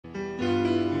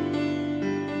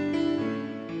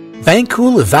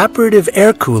Vankool evaporative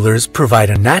air coolers provide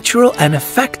a natural and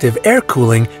effective air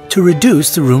cooling to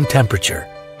reduce the room temperature.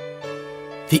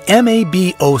 The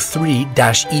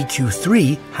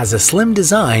MAB03-EQ3 has a slim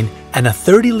design and a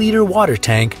 30-liter water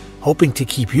tank, hoping to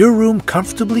keep your room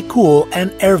comfortably cool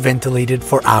and air ventilated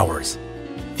for hours.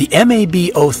 The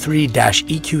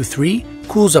MAB03-EQ3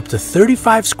 cools up to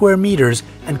 35 square meters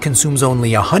and consumes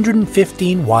only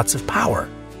 115 watts of power.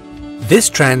 This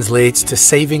translates to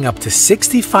saving up to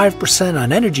 65%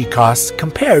 on energy costs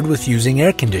compared with using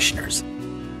air conditioners.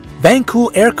 Vankool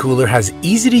Air Cooler has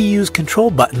easy-to-use control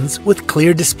buttons with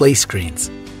clear display screens.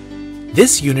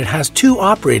 This unit has two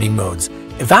operating modes,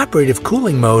 evaporative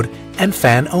cooling mode and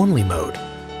fan-only mode.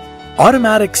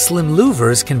 Automatic slim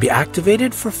louvers can be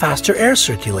activated for faster air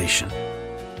circulation.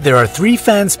 There are 3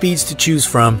 fan speeds to choose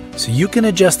from, so you can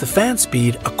adjust the fan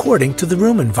speed according to the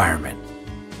room environment.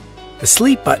 The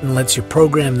sleep button lets you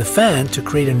program the fan to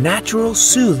create a natural,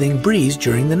 soothing breeze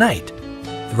during the night.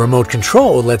 The remote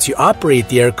control lets you operate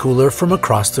the air cooler from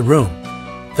across the room.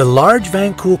 The large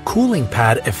Vankool cooling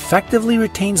pad effectively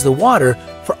retains the water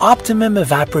for optimum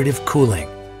evaporative cooling.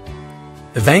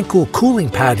 The Vankool cooling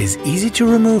pad is easy to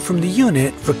remove from the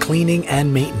unit for cleaning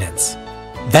and maintenance.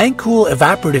 Vankool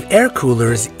evaporative air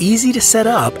cooler is easy to set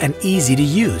up and easy to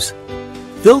use.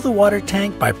 Fill the water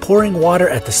tank by pouring water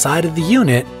at the side of the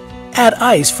unit. Add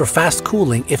ice for fast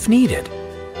cooling if needed.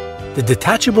 The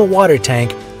detachable water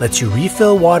tank lets you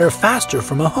refill water faster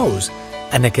from a hose,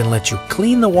 and it can let you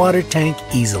clean the water tank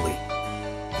easily.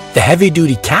 The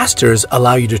heavy-duty casters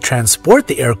allow you to transport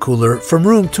the air cooler from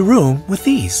room to room with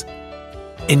ease.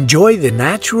 Enjoy the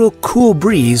natural, cool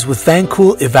breeze with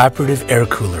Vankool evaporative air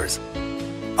coolers.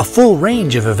 A full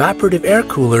range of evaporative air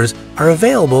coolers are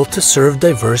available to serve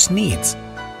diverse needs.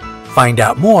 Find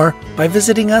out more by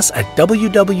visiting us at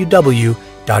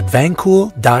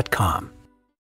www.Vankool.com.